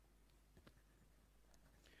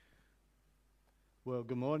Well,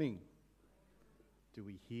 good morning. Do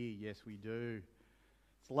we hear? Yes, we do.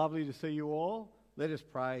 It's lovely to see you all. Let us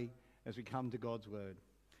pray as we come to God's word.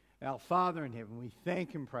 Our Father in heaven, we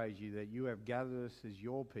thank and praise you that you have gathered us as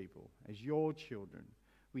your people, as your children.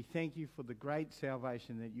 We thank you for the great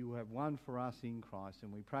salvation that you have won for us in Christ.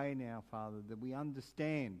 And we pray now, Father, that we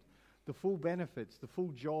understand the full benefits, the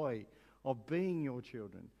full joy of being your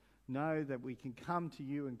children. Know that we can come to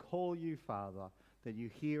you and call you Father, that you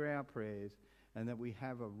hear our prayers, and that we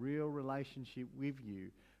have a real relationship with you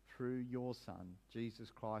through your Son, Jesus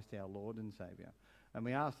Christ, our Lord and Saviour. And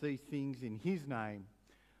we ask these things in his name.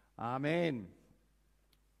 Amen.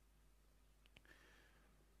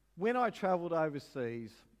 When I travelled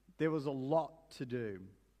overseas, there was a lot to do.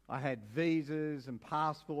 I had visas and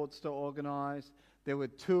passports to organise. There were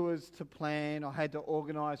tours to plan. I had to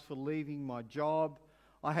organise for leaving my job.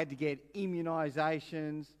 I had to get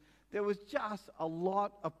immunisations. There was just a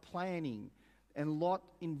lot of planning and a lot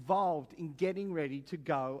involved in getting ready to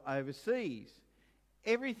go overseas.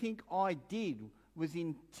 Everything I did was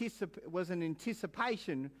an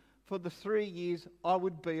anticipation for the 3 years I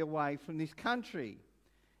would be away from this country.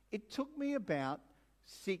 It took me about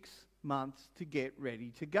 6 months to get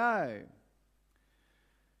ready to go.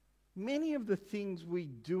 Many of the things we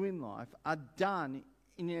do in life are done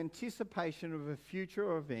in anticipation of a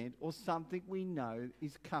future event or something we know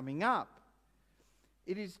is coming up.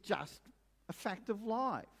 It is just a fact of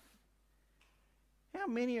life. How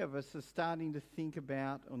many of us are starting to think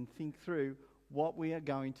about and think through what we are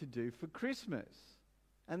going to do for Christmas?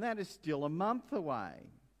 And that is still a month away.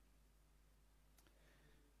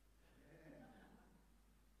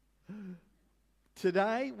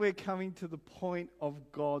 Today we're coming to the point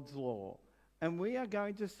of God's law, and we are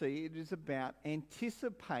going to see it is about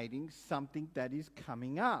anticipating something that is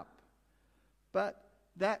coming up. But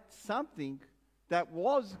that something that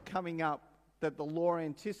was coming up that the law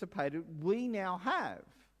anticipated, we now have,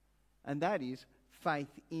 and that is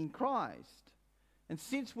faith in Christ. And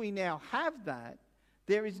since we now have that,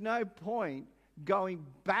 there is no point going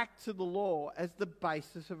back to the law as the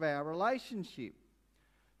basis of our relationship.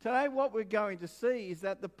 Today what we're going to see is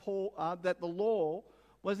that the law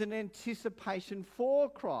was an anticipation for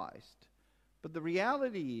Christ. But the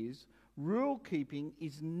reality is, rule keeping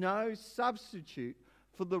is no substitute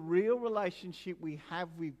for the real relationship we have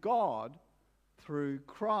with God through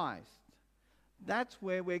Christ. That's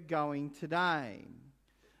where we're going today.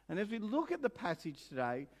 And as we look at the passage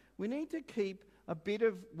today, we need to keep a bit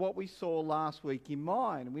of what we saw last week in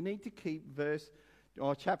mind. We need to keep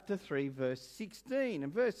chapter 3, verse 16.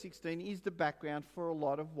 And verse 16 is the background for a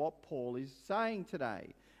lot of what Paul is saying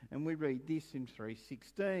today. And we read this in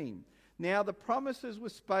 3:16. Now the promises were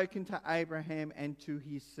spoken to Abraham and to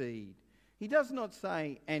his seed. He does not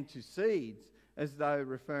say, and to seeds, as though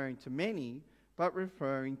referring to many, but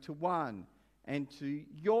referring to one, and to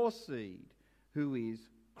your seed, who is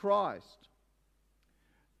Christ.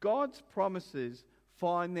 God's promises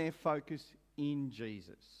find their focus in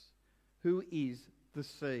Jesus, who is the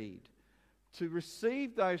seed. To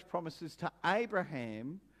receive those promises to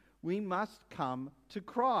Abraham, we must come to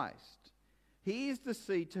Christ. He is the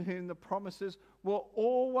seed to whom the promises were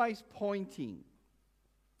always pointing.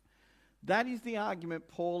 That is the argument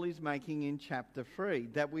Paul is making in chapter 3,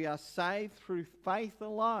 that we are saved through faith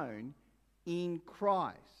alone in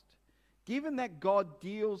Christ. Given that God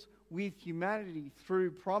deals with humanity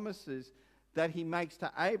through promises that he makes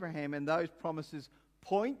to Abraham, and those promises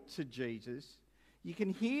point to Jesus, you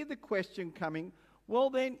can hear the question coming,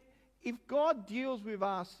 well then, if God deals with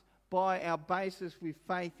us by our basis with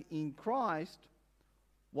faith in Christ,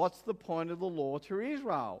 what's the point of the law to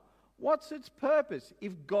Israel? What's its purpose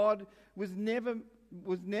if God was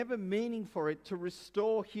never meaning for it to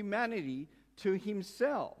restore humanity to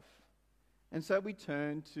himself? And so we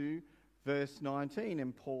turn to verse 19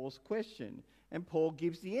 and Paul's question. And Paul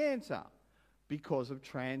gives the answer: because of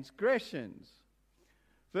transgressions.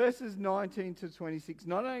 Verses 19 to 26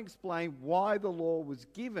 not only explain why the law was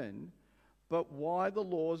given, but why the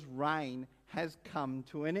law's reign has come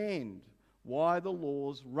to an end. Why the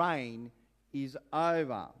law's reign is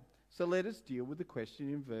over. So let us deal with the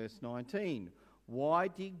question in verse 19. Why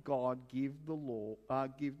did God give the law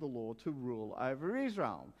to rule over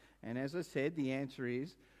Israel? And as I said, the answer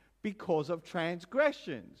is because of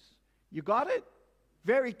transgressions. You got it?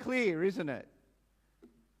 Very clear, isn't it?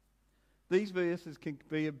 These verses can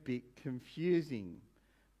be a bit confusing.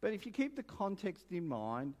 But if you keep the context in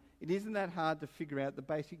mind, it isn't that hard to figure out the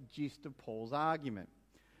basic gist of Paul's argument.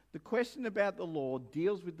 The question about the law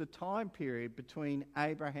deals with the time period between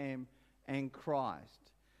Abraham and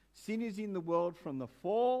Christ. Sin is in the world from the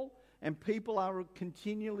fall, and people are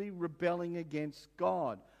continually rebelling against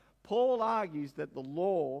God. Paul argues that the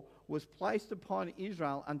law was placed upon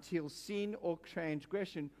Israel until sin or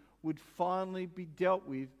transgression would finally be dealt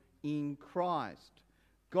with in Christ.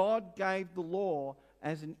 God gave the law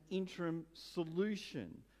as an interim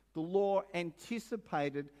solution. The law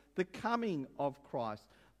anticipated the coming of Christ.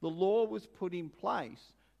 The law was put in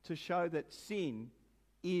place to show that sin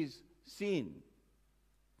is sin.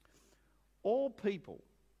 All people,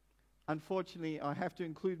 unfortunately I have to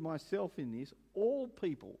include myself in this, all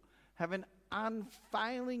people have an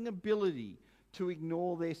unfailing ability to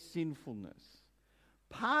ignore their sinfulness.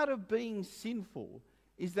 Part of being sinful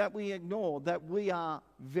is that we ignore that we are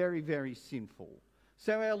very, very sinful.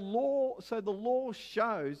 So the law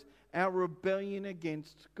shows our rebellion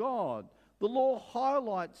against God. The law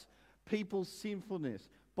highlights people's sinfulness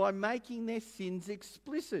by making their sins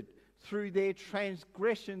explicit through their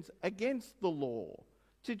transgressions against the law.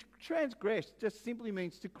 To transgress just simply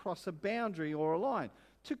means to cross a boundary or a line.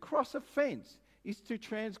 To cross a fence is to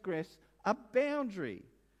transgress a boundary.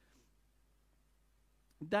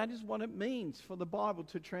 That is what it means for the Bible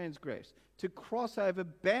to transgress, to cross over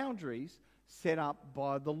boundaries set up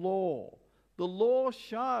by the law. The law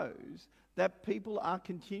shows that people are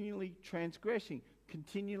continually transgressing,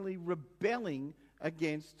 continually rebelling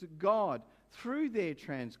against God through their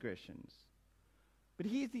transgressions. But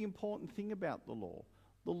here's the important thing about the law.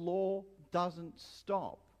 The law doesn't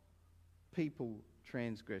stop people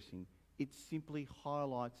transgressing. It simply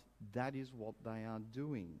highlights that is what they are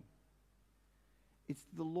doing. It's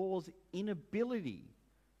the law's inability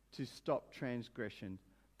to stop transgression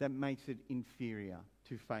that makes it inferior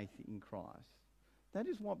to faith in Christ. That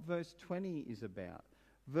is what verse 20 is about.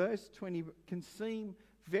 Verse 20 can seem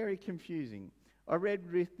very confusing. I read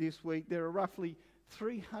this week there are roughly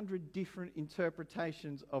 300 different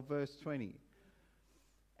interpretations of verse 20.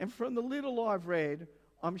 And from the little I've read,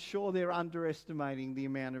 I'm sure they're underestimating the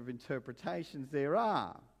amount of interpretations there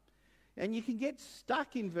are. And you can get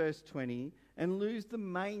stuck in verse 20 and lose the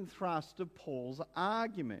main thrust of Paul's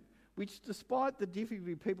argument, which despite the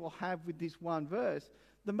difficulty people have with this one verse,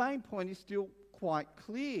 the main point is still quite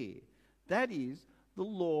clear. That is, the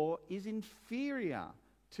law is inferior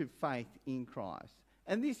to faith in Christ.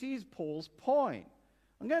 And this is Paul's point.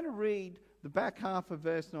 I'm going to read the back half of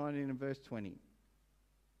verse 19 and verse 20.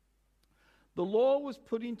 The law was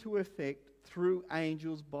put into effect through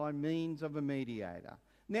angels by means of a mediator.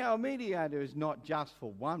 Now, a mediator is not just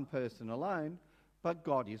for one person alone, but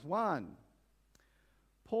God is one.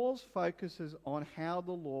 Paul's focuses on how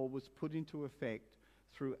the law was put into effect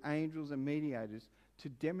through angels and mediators to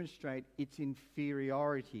demonstrate its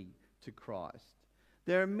inferiority to Christ.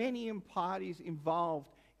 There are many parties involved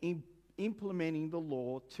in implementing the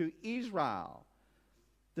law to Israel.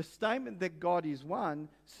 The statement that God is one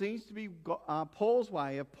seems to be Paul's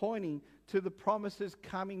way of pointing to the promises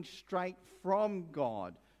coming straight from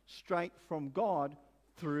God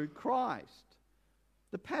through Christ.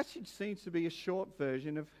 The passage seems to be a short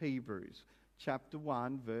version of Hebrews chapter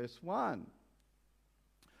 1, verse 1.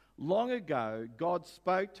 Long ago, God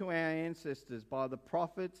spoke to our ancestors by the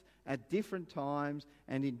prophets at different times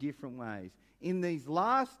and in different ways. In these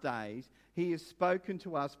last days, he has spoken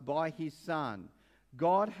to us by his Son.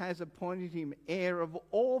 God has appointed him heir of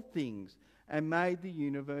all things and made the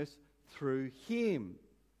universe through him.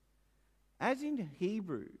 As in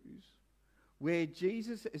Hebrews, where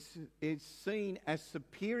Jesus is seen as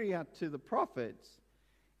superior to the prophets,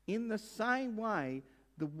 in the same way,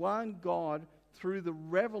 the one God, through the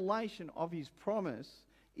revelation of his promise,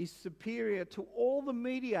 is superior to all the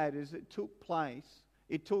mediators it took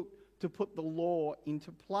to put the law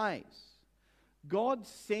into place. God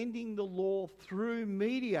sending the law through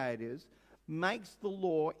mediators makes the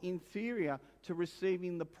law inferior to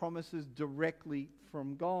receiving the promises directly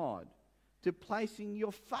from God, to placing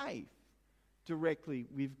your faith directly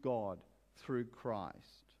with God through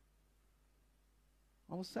Christ.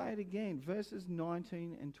 I will say it again. Verses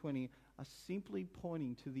 19 and 20 are simply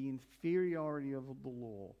pointing to the inferiority of the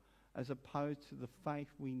law as opposed to the faith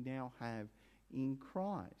we now have in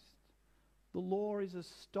Christ. The law is a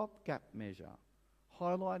stopgap measure,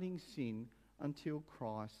 highlighting sin until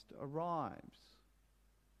Christ arrives.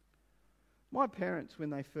 My parents, when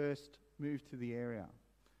they first moved to the area,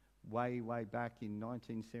 way back in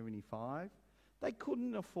 1975, they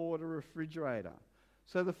couldn't afford a refrigerator.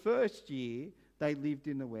 So the first year they lived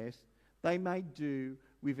in the West, they made do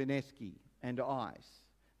with an esky and ice.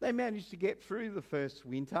 They managed to get through the first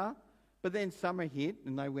winter, but then summer hit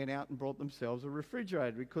and they went out and brought themselves a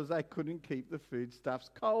refrigerator because they couldn't keep the foodstuffs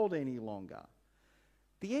cold any longer.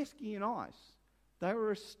 The esky and ice, they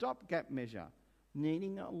were a stopgap measure.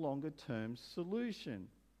 needing a longer term solution.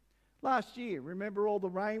 Last year, remember all the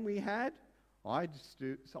rain we had? I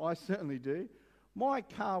certainly do. My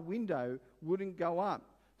car window wouldn't go up.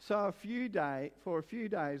 So for a few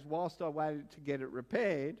days, whilst I waited to get it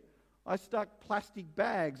repaired, I stuck plastic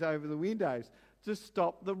bags over the windows to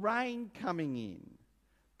stop the rain coming in.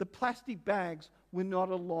 The plastic bags were not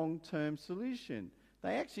a long-term solution.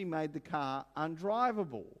 They actually made the car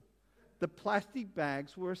undrivable. The plastic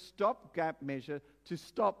bags were a stopgap measure to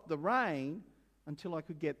stop the rain until I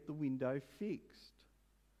could get the window fixed.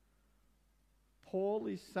 Paul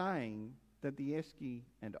is saying that the esky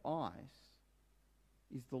and ice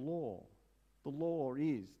is the law. The law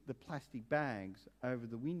is the plastic bags over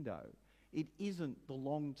the window. It isn't the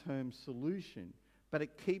long-term solution, but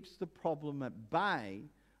it keeps the problem at bay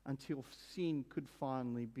until sin could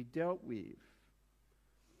finally be dealt with.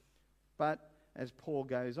 But as Paul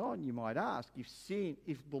goes on, you might ask,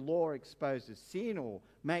 if the law exposes sin or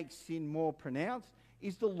makes sin more pronounced,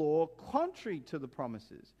 is the law contrary to the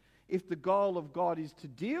promises? If the goal of God is to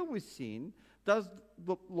deal with sin, does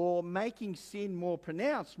the law making sin more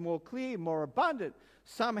pronounced, more clear, more abundant,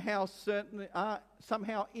 somehow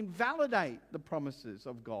invalidate the promises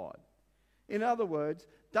of God? In other words,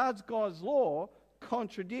 does God's law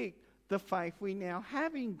contradict the faith we now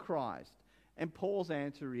have in Christ? And Paul's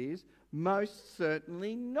answer is, most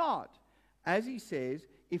certainly not. As he says,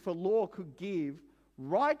 if a law could give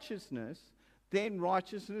righteousness, then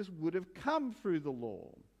righteousness would have come through the law.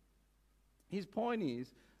 His point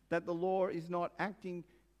is that the law is not acting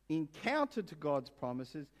in counter to God's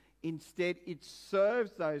promises. Instead, it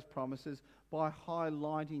serves those promises by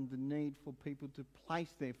highlighting the need for people to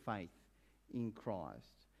place their faith in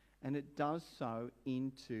Christ. And it does so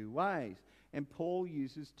in two ways. And Paul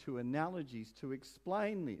uses two analogies to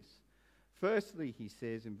explain this. Firstly, he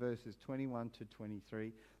says in verses 21 to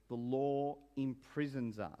 23, the law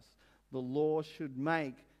imprisons us. The law should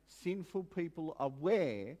make sinful people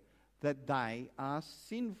aware that they are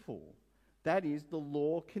sinful. That is, the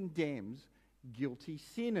law condemns guilty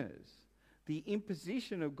sinners. The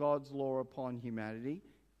imposition of God's law upon humanity,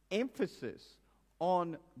 emphasis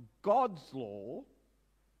on God's law,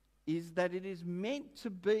 is that it is meant to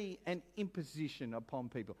be an imposition upon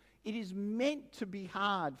people. It is meant to be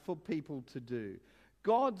hard for people to do.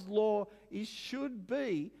 God's law should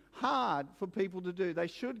be hard for people to do. They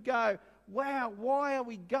should go, wow, why are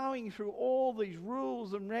we going through all these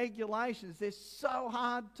rules and regulations? They're so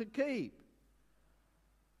hard to keep.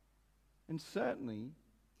 And certainly,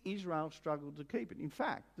 Israel struggled to keep it. In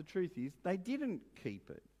fact, the truth is, they didn't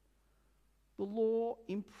keep it. The law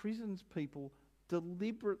imprisons people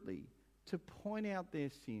deliberately to point out their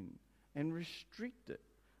sin and restrict it.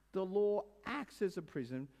 The law acts as a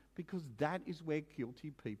prison because that is where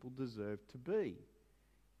guilty people deserve to be,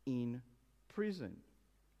 in prison.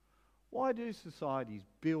 Why do societies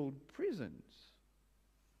build prisons?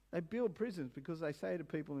 They build prisons because they say to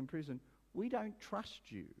people in prison, we don't trust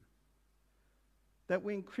you. That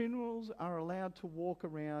when criminals are allowed to walk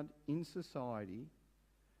around in society,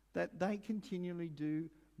 that they continually do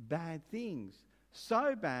bad things.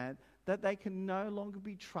 So bad that they can no longer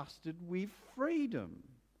be trusted with freedom.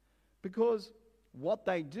 Because what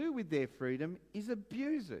they do with their freedom is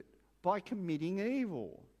abuse it by committing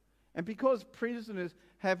evil. And because prisoners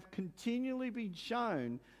have continually been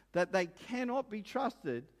shown that they cannot be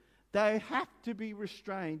trusted, they have to be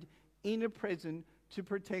restrained in a prison to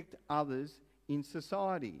protect others in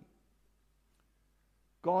society.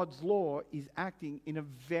 God's law is acting in a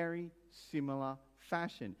very similar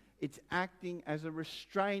fashion. It's acting as a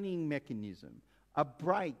restraining mechanism, a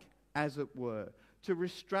brake, as it were, to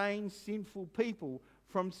restrain sinful people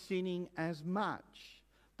from sinning as much.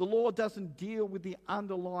 The law doesn't deal with the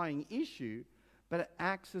underlying issue, but it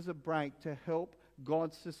acts as a brake to help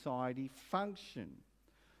God's society function.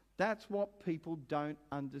 That's what people don't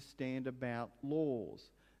understand about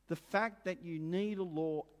laws. The fact that you need a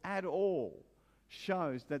law at all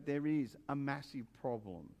shows that there is a massive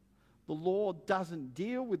problem. The law doesn't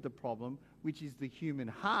deal with the problem, which is the human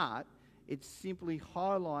heart. It simply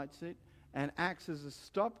highlights it and acts as a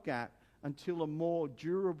stopgap until a more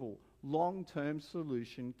durable, long-term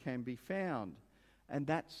solution can be found. And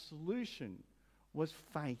that solution was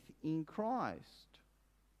faith in Christ.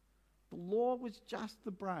 The law was just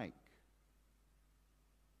the brake.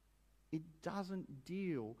 It doesn't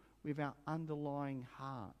deal with our underlying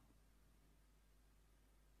heart.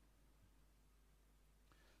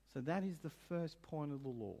 So that is the first point of the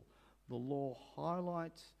law. The law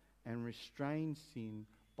highlights and restrains sin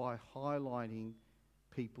by highlighting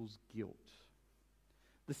people's guilt.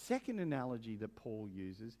 The second analogy that Paul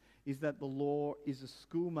uses is that the law is a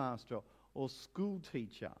schoolmaster or school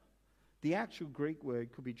teacher. The actual Greek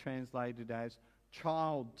word could be translated as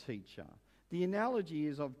child teacher. The analogy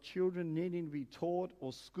is of children needing to be taught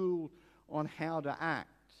or schooled on how to act.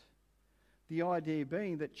 The idea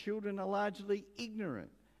being that children are largely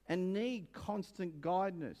ignorant and need constant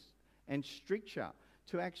guidance and stricture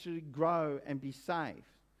to actually grow and be safe.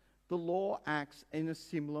 The law acts in a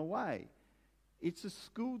similar way. It's a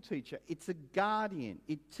school teacher. It's a guardian.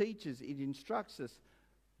 It teaches. It instructs us.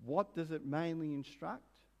 What does it mainly instruct?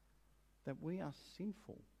 That we are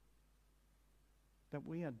sinful. That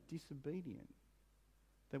we are disobedient.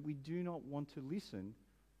 That we do not want to listen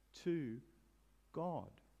to God.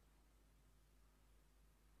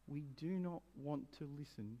 We do not want to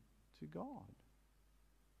listen to God,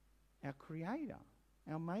 our Creator,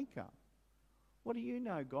 our Maker. What do you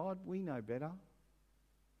know, God? We know better.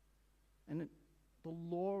 And the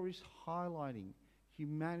law is highlighting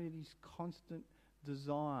humanity's constant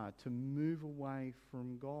desire to move away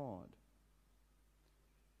from God.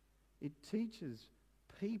 It teaches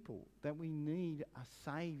people that we need a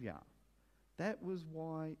Saviour. That was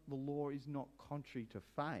why the law is not contrary to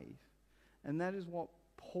faith. And that is what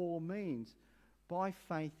Paul means by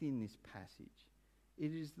faith in this passage.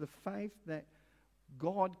 It is the faith that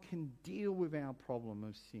God can deal with our problem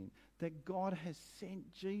of sin, that God has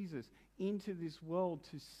sent Jesus into this world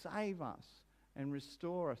to save us and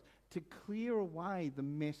restore us, to clear away the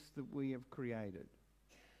mess that we have created,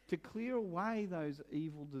 to clear away those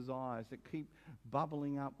evil desires that keep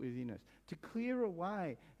bubbling up within us, to clear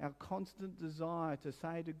away our constant desire to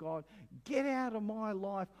say to God, get out of my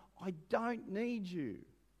life, I don't need you.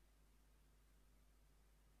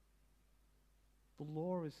 The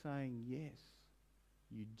law is saying, yes,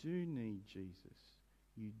 you do need Jesus.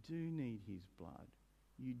 You do need his blood.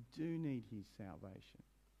 You do need his salvation.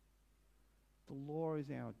 The law is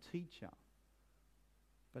our teacher,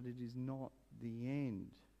 but it is not the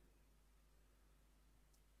end.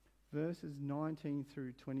 Verses 19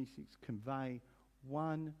 through 26 convey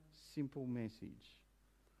one simple message.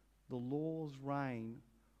 The law's reign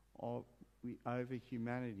over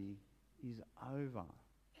humanity is over.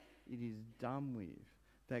 It is done with.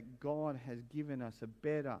 That God has given us a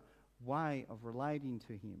better way of relating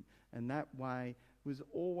to him. And that way was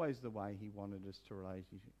always the way he wanted us to relate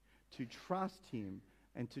to him. To trust him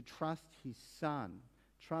and to trust his Son.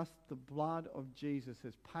 Trust the blood of Jesus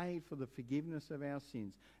has paid for the forgiveness of our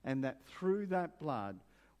sins. And that through that blood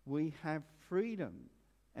we have freedom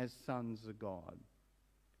as sons of God.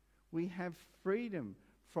 We have freedom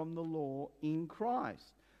from the law in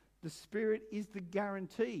Christ. The Spirit is the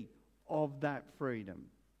guarantee of that freedom.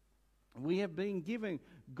 We have been given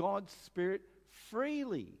God's Spirit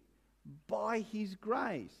freely by his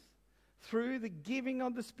grace. Through the giving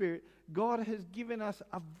of the Spirit, God has given us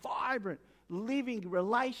a vibrant, living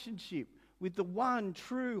relationship with the one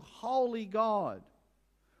true, holy God.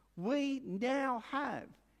 We now have,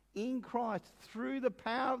 in Christ, through the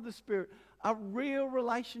power of the Spirit, a real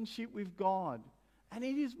relationship with God. And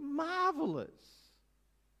it is marvelous.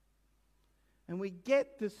 And we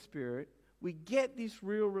get the Spirit, we get this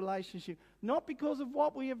real relationship, not because of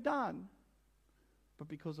what we have done, but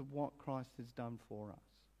because of what Christ has done for us.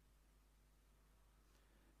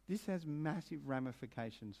 This has massive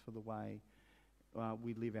ramifications for the way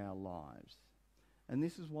we live our lives. And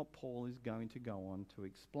this is what Paul is going to go on to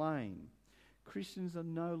explain. Christians are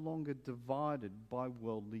no longer divided by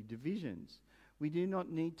worldly divisions. We do not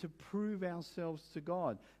need to prove ourselves to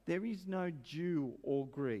God. There is no Jew or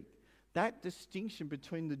Greek. That distinction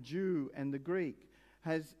between the Jew and the Greek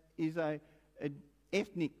is an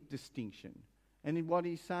ethnic distinction. And what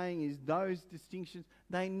he's saying is those distinctions,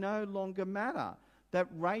 they no longer matter. That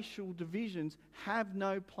racial divisions have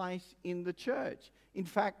no place in the church. In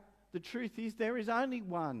fact, the truth is there is only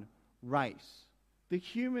one race, the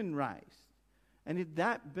human race. And if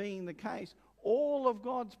that being the case, all of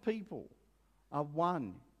God's people are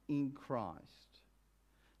one in Christ.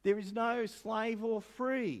 There is no slave or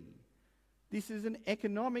free. This is an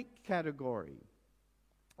economic category.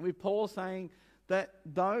 With Paul saying that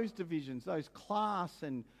those divisions, those class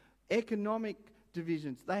and economic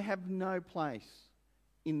divisions, they have no place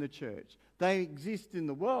in the church. They exist in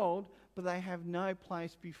the world, but they have no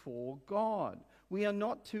place before God. We are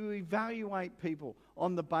not to evaluate people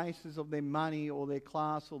on the basis of their money or their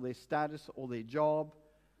class or their status or their job.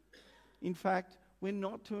 In fact, we're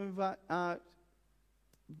not to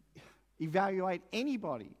evaluate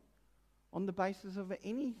anybody on the basis of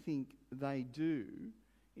anything they do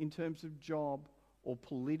in terms of job or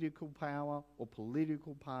political power or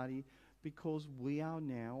political party, because we are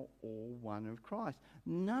now all one of Christ.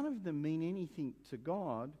 None of them mean anything to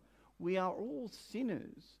God. We are all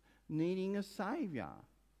sinners needing a saviour.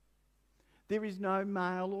 There is no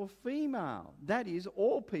male or female. That is,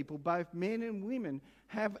 all people, both men and women,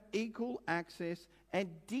 have equal access and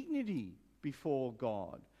dignity before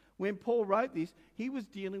God. When Paul wrote this, he was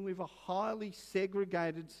dealing with a highly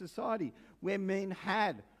segregated society where men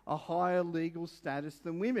had a higher legal status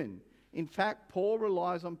than women. In fact, Paul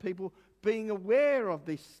relies on people being aware of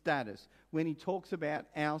this status when he talks about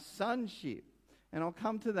our sonship. And I'll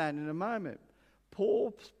come to that in a moment.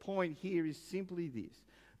 Paul's point here is simply this,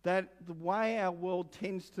 that the way our world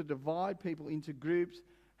tends to divide people into groups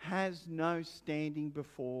has no standing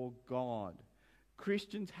before God.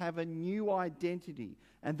 Christians have a new identity,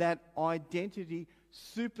 and that identity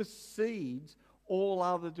supersedes all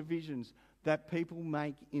other divisions that people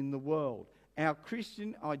make in the world. Our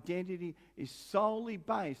Christian identity is solely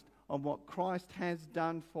based on what Christ has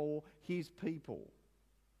done for his people.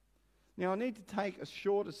 Now, I need to take a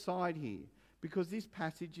short aside here, because this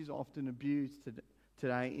passage is often abused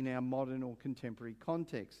today in our modern or contemporary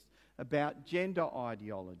context about gender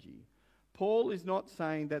ideology. Paul is not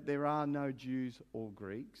saying that there are no Jews or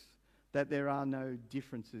Greeks, that there are no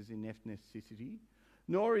differences in ethnicity,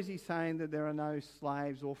 nor is he saying that there are no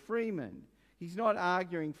slaves or freemen. He's not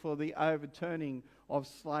arguing for the overturning of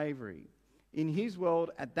slavery. In his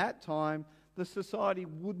world at that time, the society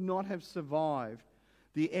would not have survived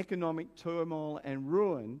the economic turmoil and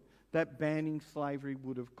ruin that banning slavery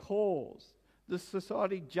would have caused. The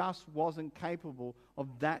society just wasn't capable of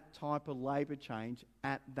that type of labour change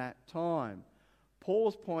at that time.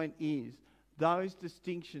 Paul's point is those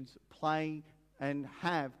distinctions play and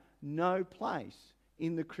have no place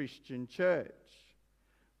in the Christian church,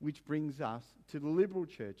 which brings us to the liberal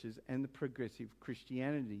churches and the progressive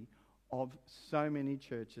Christianity of so many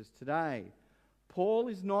churches today. Paul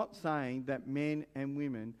is not saying that men and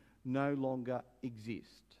women no longer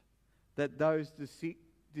exist, that those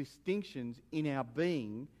distinctions in our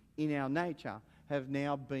being, in our nature, have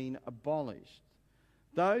now been abolished.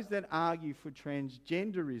 Those that argue for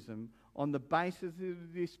transgenderism on the basis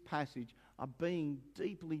of this passage are being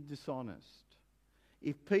deeply dishonest.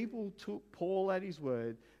 If people took Paul at his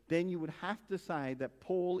word, then you would have to say that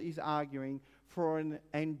Paul is arguing for an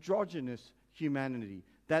androgynous humanity,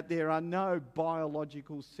 that there are no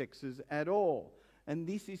biological sexes at all. And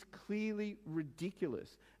this is clearly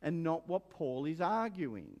ridiculous and not what Paul is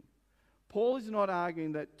arguing. Paul is not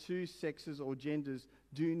arguing that two sexes or genders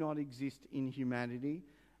do not exist in humanity,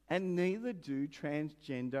 and neither do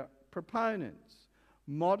transgender proponents.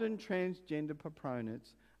 Modern transgender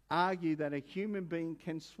proponents argue that a human being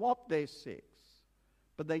can swap their sex,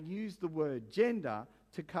 but they use the word gender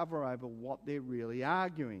to cover over what they're really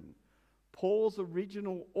arguing. Paul's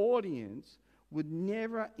original audience would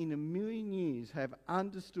never in a million years have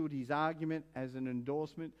understood his argument as an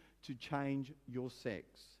endorsement to change your sex.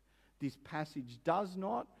 This passage does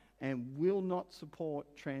not and will not support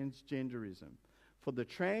transgenderism. For the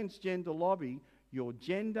transgender lobby, your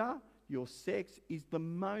gender, your sex is the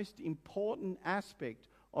most important aspect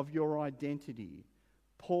of your identity.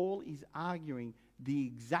 Paul is arguing the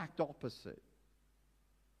exact opposite.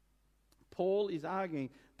 Paul is arguing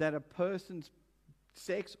that a person's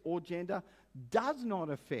sex or gender does not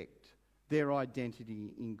affect their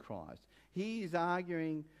identity in Christ. He is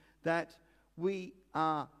arguing that we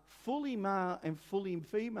are fully male and fully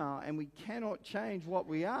female and we cannot change what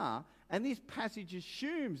we are. And this passage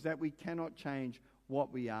assumes that we cannot change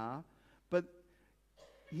what we are. But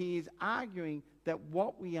he is arguing that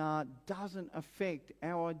what we are doesn't affect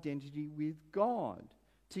our identity with God.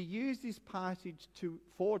 To use this passage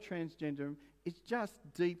for transgenderism is just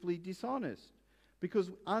deeply dishonest, because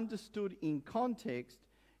understood in context,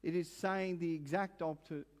 it is saying the exact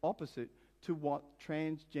opposite to what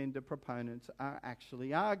transgender proponents are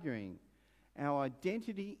actually arguing. Our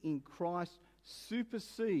identity in Christ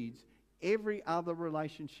supersedes every other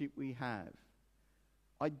relationship we have.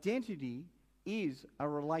 Identity is a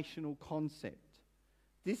relational concept.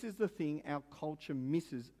 This is the thing our culture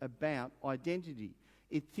misses about identity.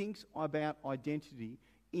 It thinks about identity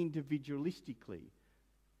individualistically.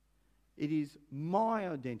 It is my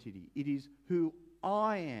identity. It is who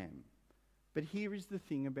I am. But here is the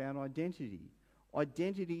thing about identity.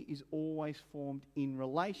 Identity is always formed in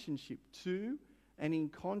relationship to and in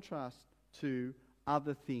contrast to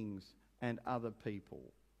other things and other people.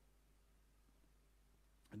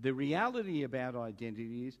 The reality about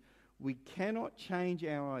identity is we cannot change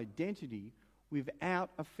our identity without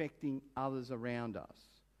affecting others around us.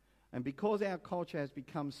 And because our culture has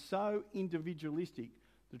become so individualistic,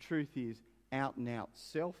 the truth is out and out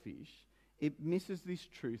selfish, it misses this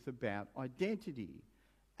truth about identity.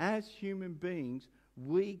 As human beings,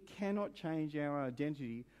 we cannot change our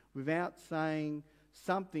identity without saying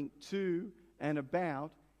something to and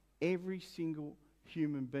about every single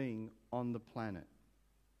human being on the planet.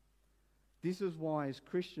 This is why, as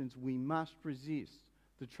Christians, we must resist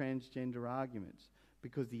the transgender arguments,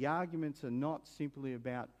 because the arguments are not simply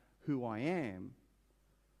about who I am,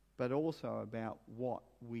 but also about what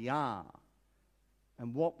we are.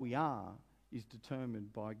 And what we are is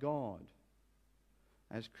determined by God.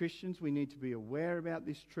 As Christians, we need to be aware about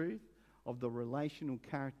this truth of the relational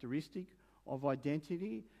characteristic of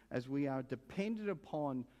identity, as we are dependent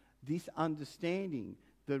upon this understanding,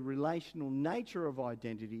 the relational nature of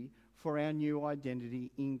identity, for our new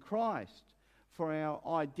identity in Christ. For our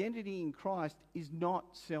identity in Christ is not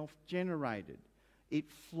self-generated. It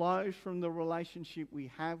flows from the relationship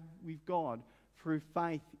we have with God through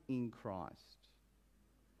faith in Christ.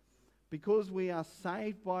 Because we are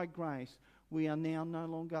saved by grace, we are now no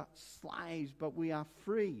longer slaves, but we are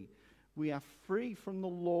free. We are free from the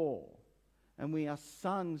law, and we are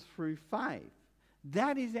sons through faith.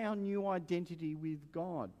 That is our new identity with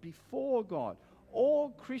God, before God. All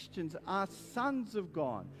Christians are sons of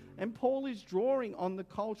God. And Paul is drawing on the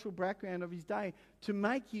cultural background of his day to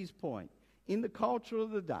make his point. In the culture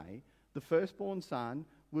of the day, the firstborn son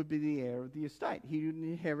would be the heir of the estate. He would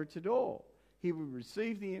inherit it all. He would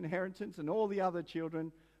receive the inheritance, and all the other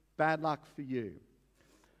children, bad luck for you.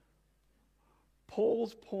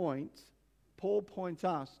 Paul points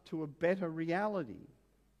us to a better reality.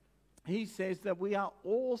 He says that we are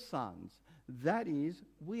all sons. That is,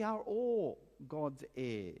 we are all God's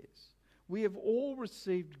heirs. We have all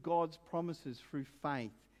received God's promises through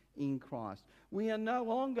faith in Christ. We are no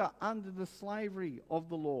longer under the slavery of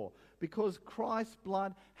the law, because Christ's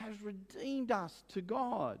blood has redeemed us to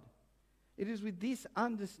God. It is with this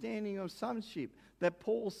understanding of sonship that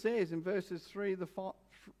Paul says in verses 3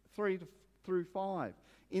 through 5,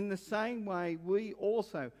 in the same way we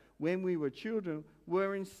also, when we were children,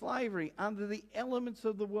 were in slavery under the elements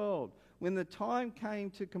of the world. When the time came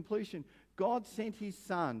to completion, God sent his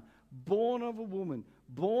Son, born of a woman,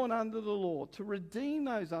 born under the law, to redeem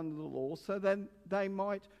those under the law, so that they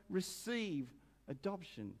might receive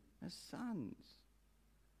adoption as sons.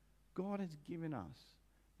 God has given us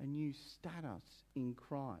a new status in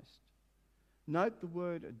Christ. Note the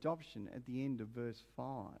word adoption at the end of verse 5.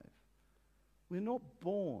 We're not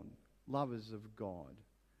born lovers of God.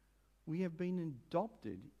 We have been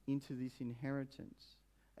adopted into this inheritance.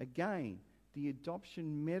 Again, the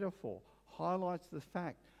adoption metaphor highlights the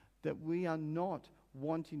fact that we are not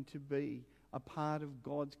wanting to be a part of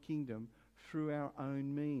God's kingdom through our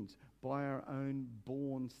own means, by our own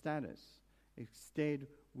born status. Instead,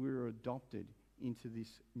 we're adopted into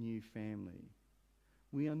this new family.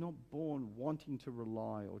 We are not born wanting to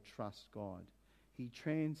rely or trust God. He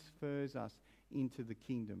transfers us into the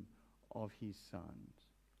kingdom of his Son.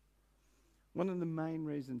 One of the main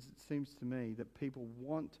reasons, it seems to me, that people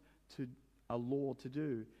want a law to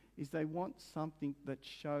do is they want something that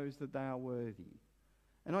shows that they are worthy.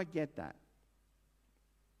 And I get that.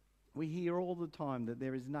 We hear all the time that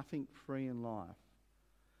there is nothing free in life.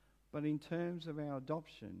 But in terms of our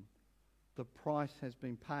adoption, the price has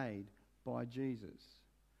been paid by Jesus.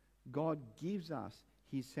 God gives us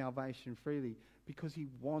his salvation freely because he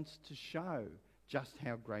wants to show just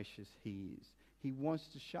how gracious he is. He wants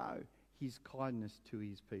to show his kindness to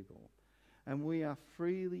his people. And we are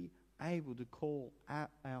freely able to call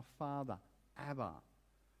our Father Abba.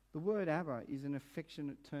 The word Abba is an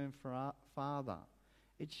affectionate term for our Father.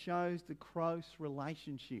 It shows the close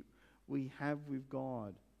relationship we have with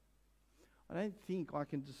God. I don't think I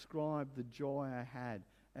can describe the joy I had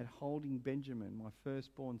at holding Benjamin, my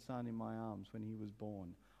firstborn son, in my arms when he was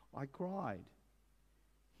born. I cried.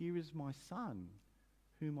 Here is my son,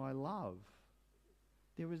 whom I love.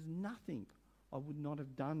 There is nothing I would not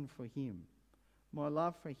have done for him. My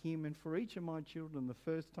love for him and for each of my children the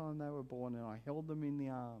first time they were born, and I held them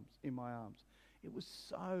in my arms. It was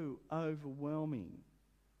so overwhelming.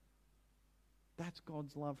 That's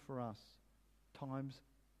God's love for us, times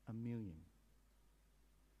a million.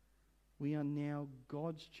 We are now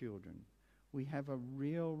God's children. We have a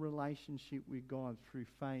real relationship with God through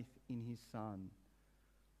faith in his Son.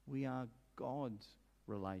 We are God's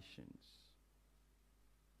relations.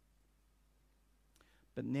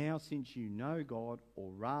 But now, since you know God,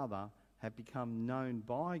 or rather have become known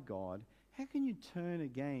by God, how can you turn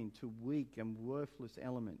again to weak and worthless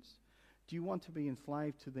elements? Do you want to be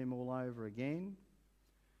enslaved to them all over again?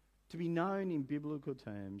 To be known in biblical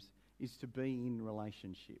terms is to be in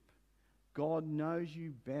relationship. God knows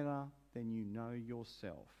you better than you know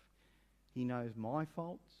yourself. He knows my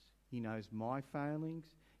faults. He knows my failings.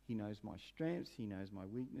 He knows my strengths. He knows my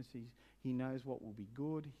weaknesses. He knows what will be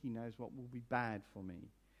good. He knows what will be bad for me.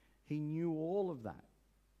 He knew all of that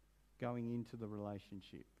going into the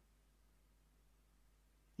relationship.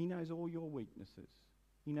 He knows all your weaknesses.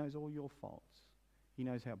 He knows all your faults. He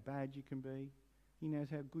knows how bad you can be. He knows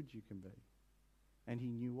how good you can be. And he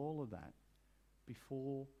knew all of that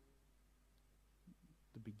before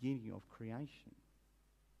the beginning of creation.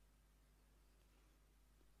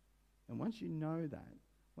 And once you know that,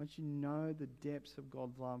 once you know the depths of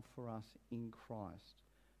God's love for us in Christ,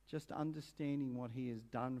 just understanding what he has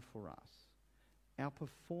done for us, our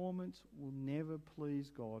performance will never please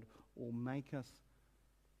God or make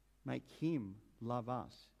him love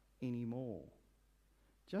us anymore.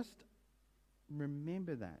 Just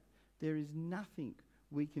remember that. There is nothing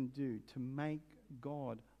we can do to make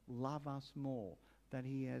God love us more that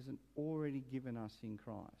he hasn't already given us in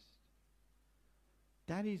Christ.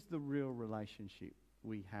 That is the real relationship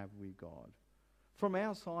we have with God. From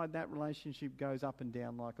our side, that relationship goes up and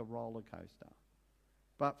down like a roller coaster.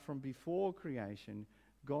 But from before creation,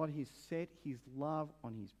 God has set his love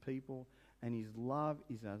on his people, and his love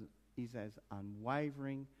is as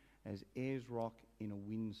unwavering as Ayers Rock in a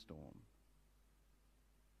windstorm.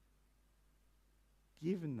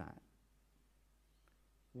 Given that,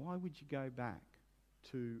 why would you go back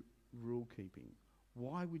to rule keeping?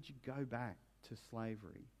 Why would you go back to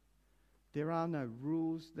slavery? There are no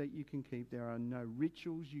rules that you can keep. There are no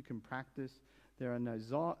rituals you can practice. There are no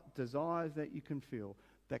desires that you can feel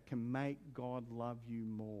that can make God love you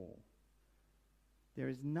more. There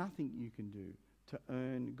is nothing you can do to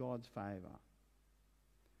earn God's favour.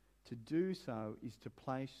 To do so is to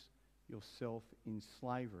place yourself in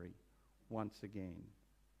slavery once again.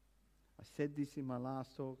 I said this in my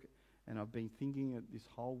last talk, and I've been thinking it this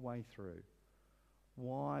whole way through.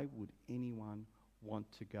 Why would anyone want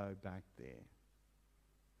to go back there?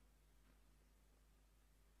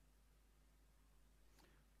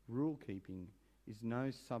 Rule keeping is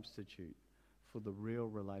no substitute for the real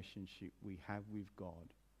relationship we have with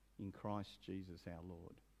God in Christ Jesus our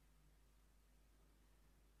Lord.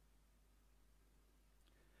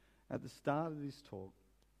 At the start of this talk,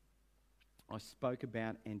 I spoke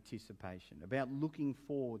about anticipation, about looking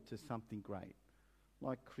forward to something great,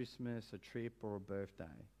 like Christmas, a trip, or a birthday.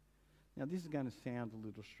 Now, this is going to sound a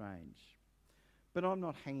little strange, but I'm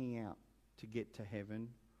not hanging out to get to heaven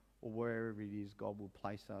or wherever it is God will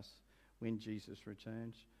place us when Jesus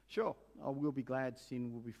returns. Sure, I will be glad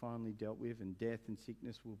sin will be finally dealt with and death and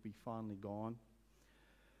sickness will be finally gone.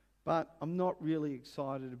 But I'm not really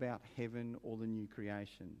excited about heaven or the new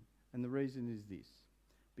creation. And the reason is this: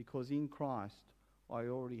 because in Christ, I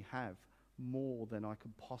already have more than I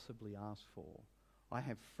could possibly ask for. I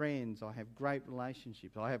have friends, I have great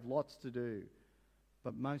relationships, I have lots to do.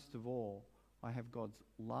 But most of all, I have God's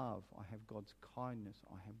love, I have God's kindness,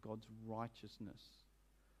 I have God's righteousness.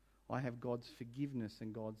 I have God's forgiveness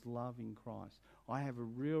and God's love in Christ. I have a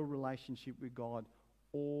real relationship with God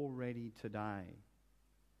already today.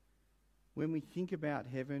 When we think about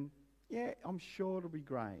heaven, yeah, I'm sure it'll be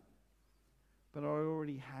great. But I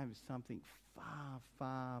already have something far,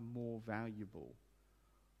 far more valuable.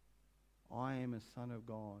 I am a son of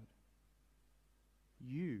God.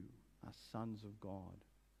 You are sons of God.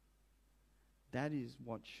 That is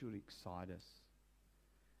what should excite us.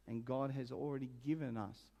 And God has already given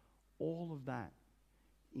us all of that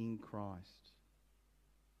in Christ.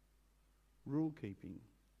 Rule keeping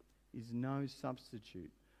is no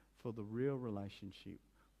substitute for the real relationship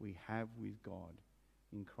we have with God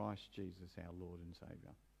in Christ Jesus, our Lord and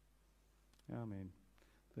Saviour. Amen.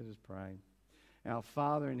 Let us pray. Our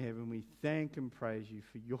Father in heaven, we thank and praise you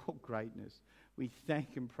for your greatness. We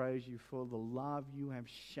thank and praise you for the love you have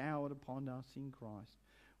showered upon us in Christ.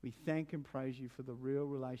 We thank and praise you for the real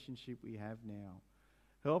relationship we have now.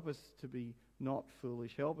 Help us to be not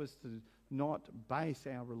foolish. Help us to not base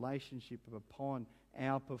our relationship upon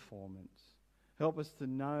our performance. Help us to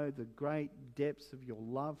know the great depths of your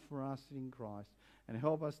love for us in Christ, and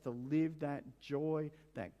help us to live that joy,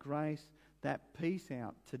 that grace, that peace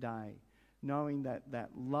out today, knowing that that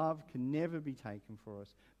love can never be taken for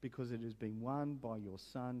us because it has been won by your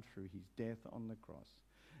Son through his death on the cross.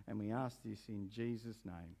 And we ask this in Jesus'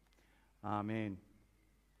 name. Amen.